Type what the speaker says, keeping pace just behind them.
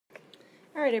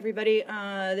All right, everybody.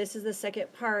 This is the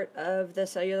second part of the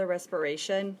cellular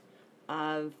respiration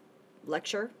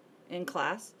lecture in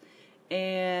class.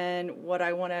 And what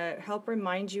I want to help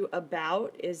remind you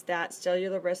about is that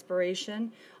cellular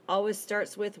respiration always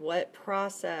starts with what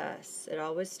process? It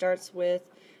always starts with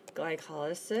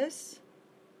glycolysis.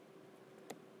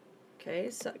 Okay,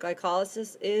 so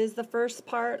glycolysis is the first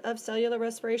part of cellular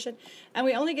respiration. And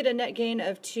we only get a net gain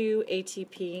of 2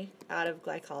 ATP out of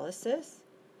glycolysis.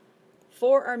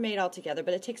 4 are made altogether,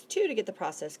 but it takes 2 to get the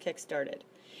process kick-started.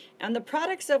 And the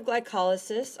products of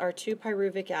glycolysis are 2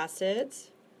 pyruvic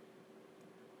acids,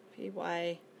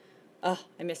 I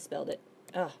misspelled it.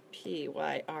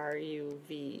 P-Y-R-U-V-I,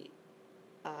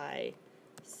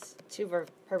 2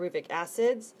 pyruvic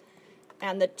acids.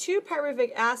 And the 2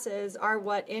 pyruvic acids are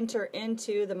what enter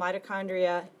into the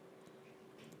mitochondria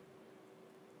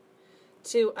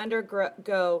to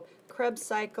undergo Krebs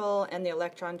cycle and the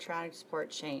electron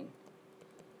transport chain.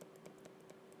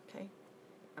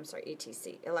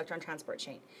 ETC, electron transport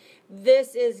chain.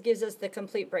 This gives us the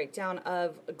complete breakdown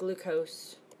of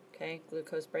glucose,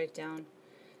 glucose breakdown,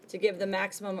 to give the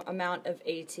maximum amount of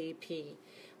ATP.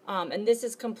 And this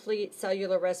is complete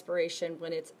cellular respiration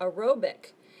when it's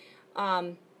aerobic.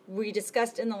 We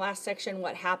discussed in the last section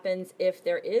what happens if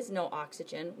there is no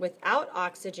oxygen. Without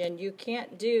oxygen, you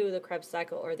can't do the Krebs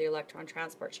cycle or the electron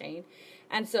transport chain.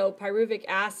 And so pyruvic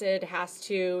acid has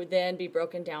to then be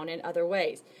broken down in other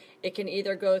ways. It can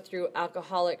either go through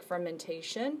alcoholic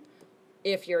fermentation,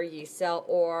 if you're a yeast cell,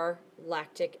 or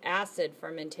lactic acid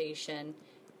fermentation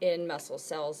in muscle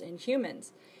cells in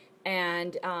humans.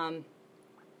 And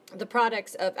the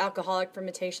products of alcoholic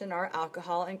fermentation are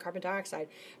alcohol and carbon dioxide.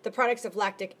 The products of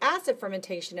lactic acid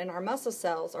fermentation in our muscle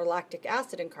cells are lactic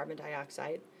acid and carbon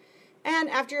dioxide. And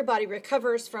after your body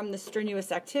recovers from the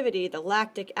strenuous activity, the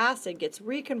lactic acid gets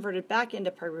reconverted back into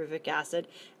pyruvic acid.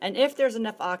 And if there's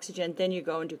enough oxygen, then you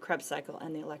go and do Krebs cycle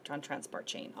and the electron transport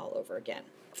chain all over again.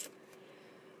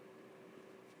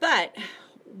 But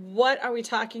what are we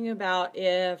talking about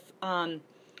if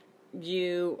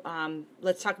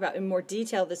let's talk about in more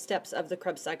detail the steps of the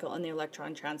Krebs cycle and the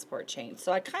electron transport chain.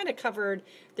 So I kind of covered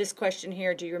this question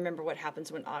here. Do you remember what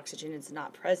happens when oxygen is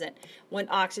not present? When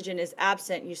oxygen is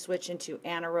absent, you switch into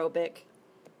anaerobic,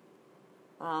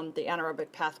 the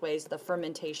anaerobic pathways, the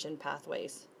fermentation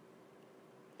pathways.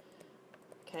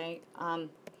 Okay,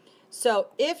 so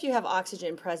if you have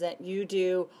oxygen present, you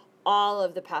do all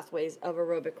of the pathways of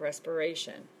aerobic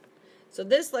respiration. So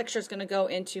this lecture is going to go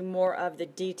into more of the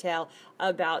detail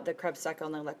about the Krebs cycle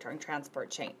and the electron transport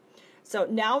chain. So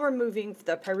now we're moving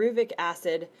the pyruvic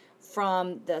acid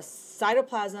from the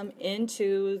cytoplasm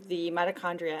into the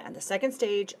mitochondria, and the second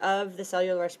stage of the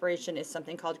cellular respiration is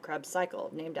something called Krebs cycle,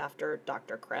 named after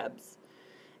Dr. Krebs.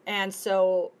 And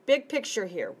so big picture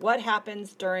here, what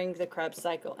happens during the Krebs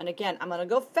cycle? And again, I'm going to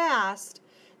go fast.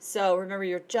 So remember,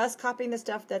 you're just copying the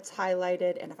stuff that's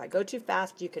highlighted, and if I go too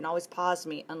fast, you can always pause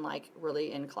me, unlike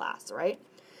really in class, right?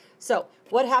 So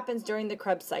what happens during the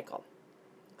Krebs cycle?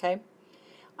 Okay,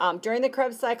 during the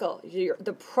Krebs cycle,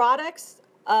 the products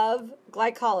of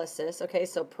glycolysis, okay,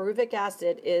 so pyruvic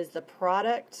acid is the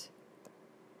product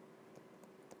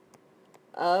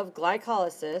of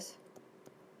glycolysis,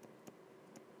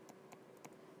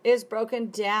 is broken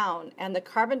down, and the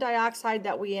carbon dioxide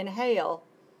that we inhale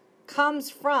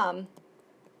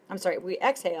we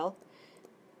exhale,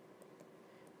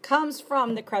 comes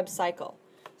from the Krebs cycle.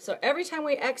 So every time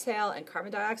we exhale and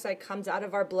carbon dioxide comes out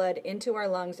of our blood into our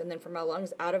lungs and then from our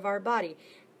lungs out of our body,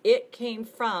 it came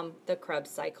from the Krebs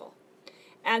cycle.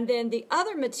 And then the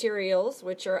other materials,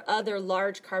 which are other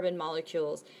large carbon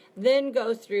molecules, then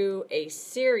go through a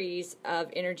series of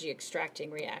energy extracting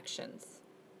reactions.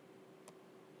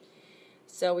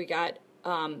 So we got,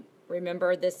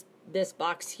 remember this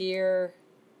box here,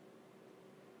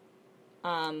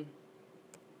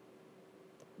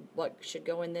 what should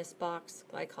go in this box?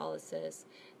 Glycolysis.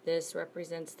 This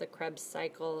represents the Krebs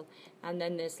cycle, and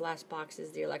then this last box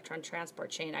is the electron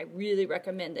transport chain. I really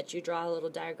recommend that you draw a little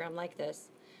diagram like this.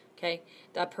 Okay,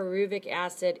 the pyruvic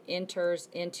acid enters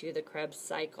into the Krebs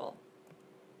cycle,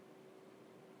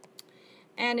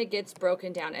 and it gets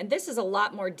broken down. And this is a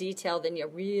lot more detail than you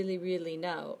really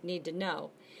need to know.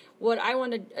 What I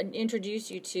want to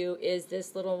introduce you to is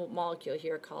this little molecule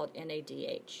here called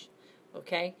NADH.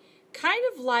 Okay, kind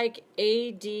of like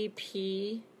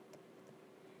ADP,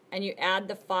 and you add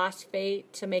the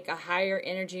phosphate to make a higher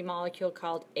energy molecule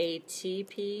called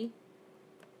ATP.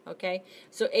 Okay,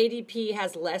 so ADP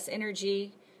has less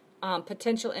energy,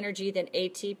 potential energy than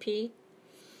ATP.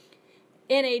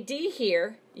 NAD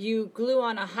here, you glue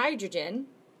on a hydrogen,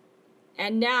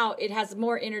 and now it has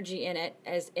more energy in it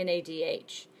as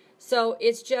NADH. So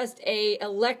it's just a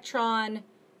electron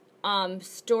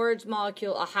storage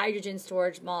molecule, a hydrogen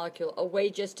storage molecule, a way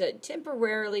just to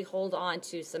temporarily hold on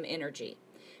to some energy.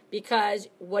 Because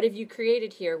what have you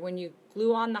created here? When you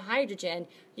glue on the hydrogen,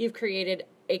 you've created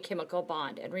a chemical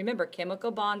bond. And remember, chemical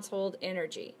bonds hold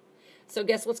energy. So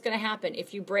guess what's going to happen?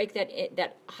 If you break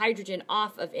that hydrogen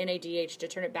off of NADH to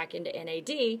turn it back into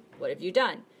NAD, what have you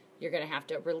done? You're going to have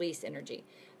to release energy.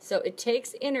 So it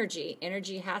takes energy.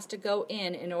 Energy has to go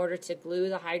in order to glue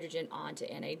the hydrogen onto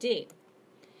NAD.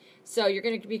 So you're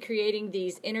going to be creating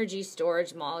these energy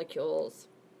storage molecules.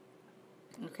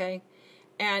 Okay?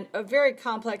 And a very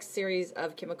complex series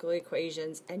of chemical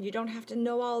equations. And you don't have to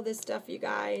know all this stuff, you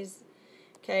guys.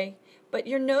 Okay? But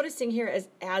you're noticing here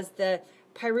as the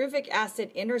pyruvic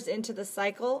acid enters into the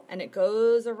cycle and it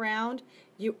goes around,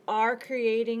 you are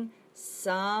creating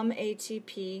some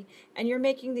ATP, and you're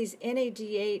making these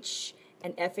NADH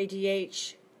and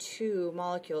FADH2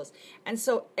 molecules. And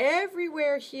so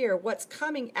everywhere here, what's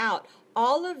coming out,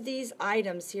 all of these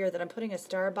items here that I'm putting a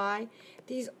star by,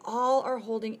 these all are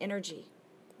holding energy.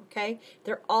 Okay?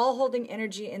 They're all holding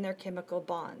energy in their chemical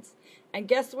bonds. And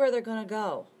guess where they're going to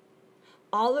go?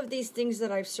 All of these things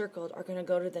that I've circled are going to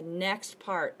go to the next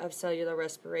part of cellular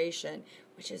respiration,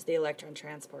 which is the electron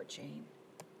transport chain.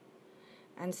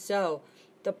 And so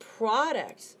the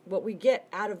product, what we get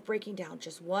out of breaking down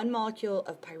just one molecule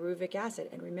of pyruvic acid,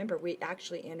 and remember, we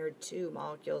actually entered 2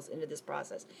 molecules into this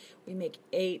process. We make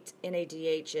 8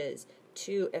 NADHs,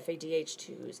 2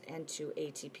 FADH2s, and 2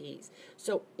 ATPs.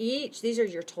 So these are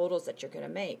your totals that you're going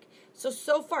to make.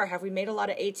 So far, have we made a lot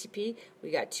of ATP?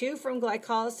 We got 2 from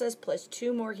glycolysis plus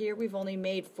 2 more here. We've only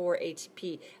made 4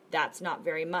 ATP. That's not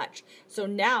very much. So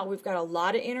now we've got a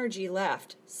lot of energy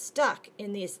left stuck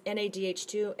in this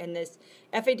NADH2 and this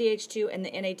FADH2 and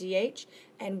the NADH,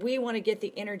 and we want to get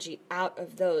the energy out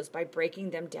of those by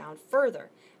breaking them down further.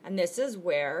 And this is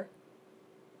where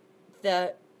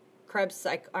the Krebs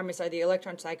cycle, the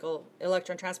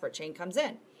electron transport chain comes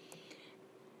in.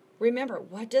 Remember,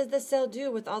 what does the cell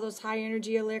do with all those high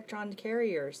energy electron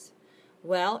carriers?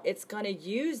 Well, it's going to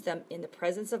use them in the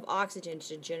presence of oxygen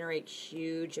to generate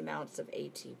huge amounts of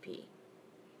ATP.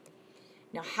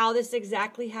 Now, how this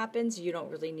exactly happens, you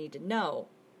don't really need to know,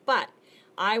 but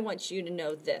I want you to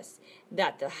know this,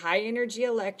 that the high energy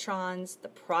electrons, the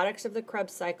products of the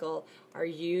Krebs cycle, are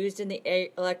used in the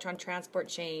electron transport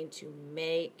chain to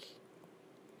make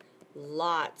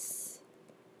lots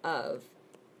of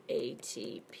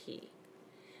ATP.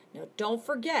 Now, don't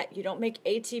forget, you don't make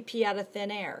ATP out of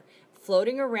thin air.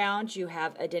 Floating around, you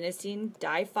have adenosine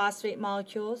diphosphate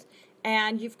molecules,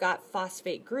 and you've got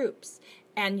phosphate groups.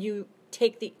 And you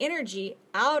take the energy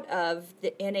out of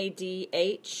the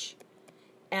NADH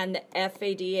and the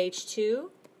FADH2,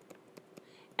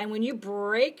 and when you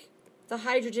break the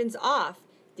hydrogens off,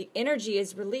 the energy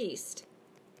is released.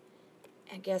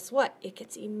 And guess what? It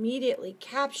gets immediately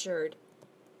captured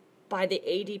by the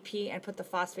ADP and put the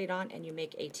phosphate on, and you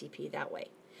make ATP that way.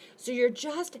 So you're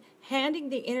just handing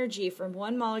the energy from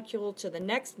one molecule to the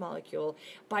next molecule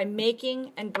by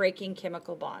making and breaking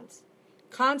chemical bonds.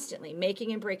 Constantly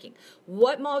making and breaking.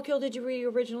 What molecule did we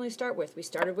originally start with? We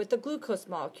started with the glucose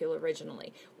molecule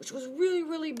originally, which was really,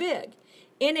 really big.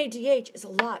 NADH is a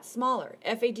lot smaller.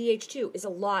 FADH2 is a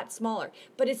lot smaller,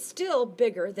 but it's still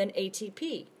bigger than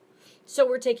ATP. So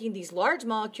we're taking these large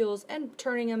molecules and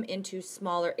turning them into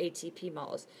smaller ATP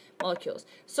molecules.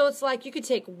 So it's like you could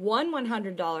take one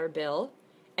 $100 bill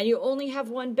and you only have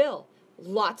one bill.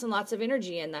 Lots and lots of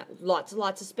energy in that, lots and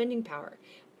lots of spending power.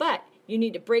 But you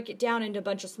need to break it down into a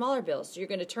bunch of smaller bills. So you're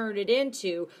going to turn it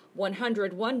into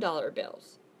 $101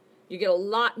 bills. You get a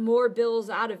lot more bills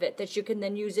out of it that you can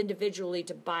then use individually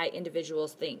to buy individual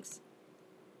things.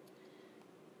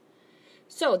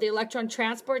 So the electron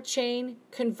transport chain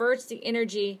converts the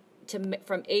energy to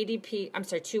convert ADP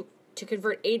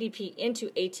into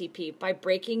ATP by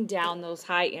breaking down those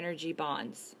high energy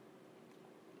bonds.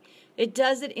 It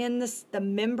does it in the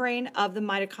membrane of the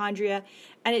mitochondria,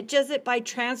 and it does it by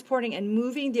transporting and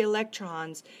moving the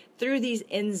electrons through these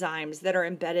enzymes that are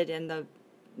embedded in the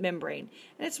membrane.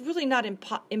 And it's really not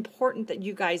important that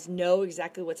you guys know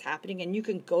exactly what's happening, and you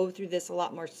can go through this a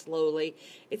lot more slowly.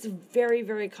 It's very,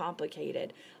 very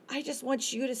complicated. I just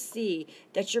want you to see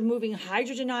that you're moving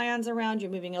hydrogen ions around,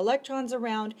 you're moving electrons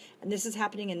around, and this is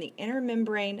happening in the inner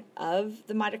membrane of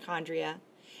the mitochondria.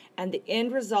 And the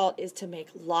end result is to make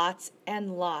lots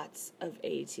and lots of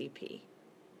ATP.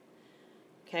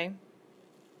 Okay?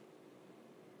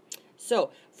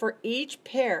 So, for each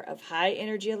pair of high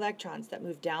energy electrons that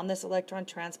move down this electron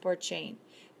transport chain,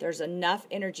 there's enough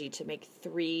energy to make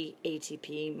 3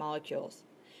 ATP molecules.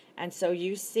 And so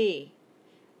you see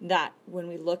that when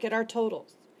we look at our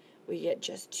totals, we get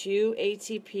just 2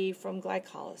 ATP from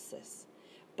glycolysis.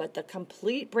 But the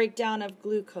complete breakdown of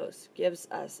glucose gives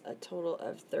us a total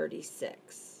of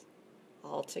 36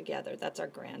 altogether. That's our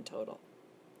grand total.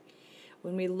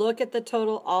 When we look at the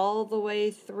total all the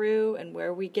way through and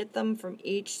where we get them from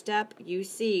each step, you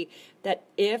see that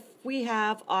if we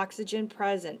have oxygen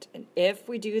present and if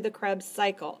we do the Krebs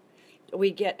cycle,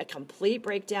 we get a complete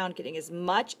breakdown, getting as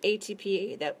much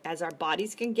ATP as our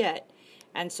bodies can get,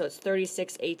 and so it's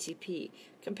 36 ATP,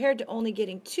 compared to only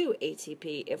getting 2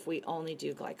 ATP if we only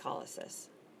do glycolysis.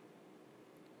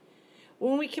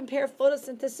 When we compare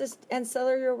photosynthesis and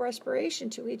cellular respiration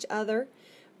to each other,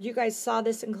 you guys saw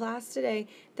this in class today,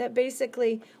 that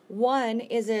basically one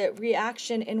is a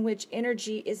reaction in which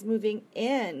energy is moving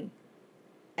in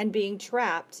and being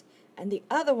trapped, and the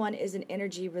other one is an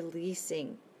energy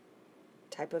releasing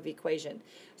type of equation.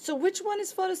 So which one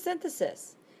is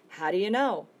photosynthesis? How do you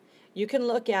know? You can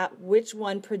look at which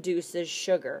one produces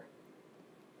sugar.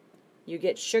 You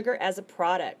get sugar as a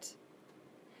product.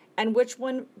 And which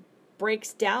one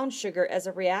breaks down sugar as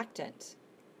a reactant?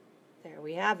 There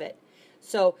we have it.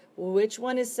 So which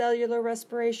one is cellular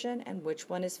respiration and which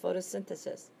one is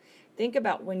photosynthesis? Think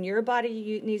about when your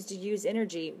body needs to use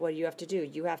energy, what do you have to do?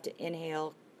 You have to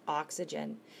inhale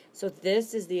oxygen. So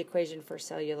this is the equation for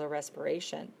cellular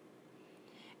respiration.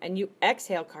 And you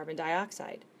exhale carbon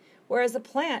dioxide. Whereas a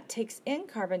plant takes in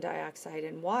carbon dioxide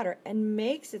and water and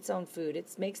makes its own food,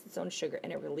 it makes its own sugar,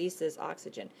 and it releases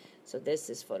oxygen. So this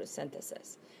is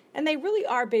photosynthesis. And they really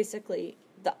are basically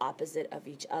the opposite of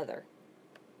each other.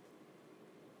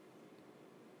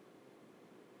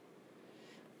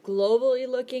 Globally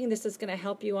looking, this is going to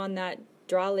help you on that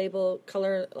draw, label,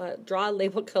 color,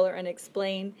 and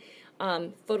explain.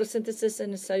 Photosynthesis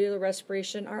and cellular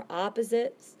respiration are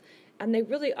opposites, and they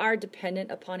really are dependent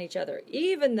upon each other,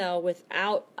 even though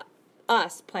without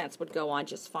us, plants would go on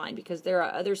just fine, because there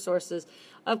are other sources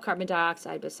of carbon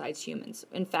dioxide besides humans.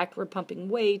 In fact, we're pumping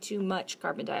way too much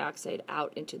carbon dioxide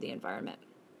out into the environment.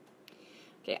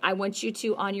 Okay, I want you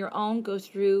to, on your own, go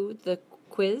through the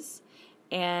quiz,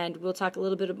 and we'll talk a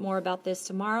little bit more about this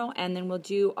tomorrow, and then we'll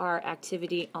do our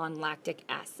activity on lactic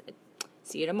acid.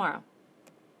 See you tomorrow.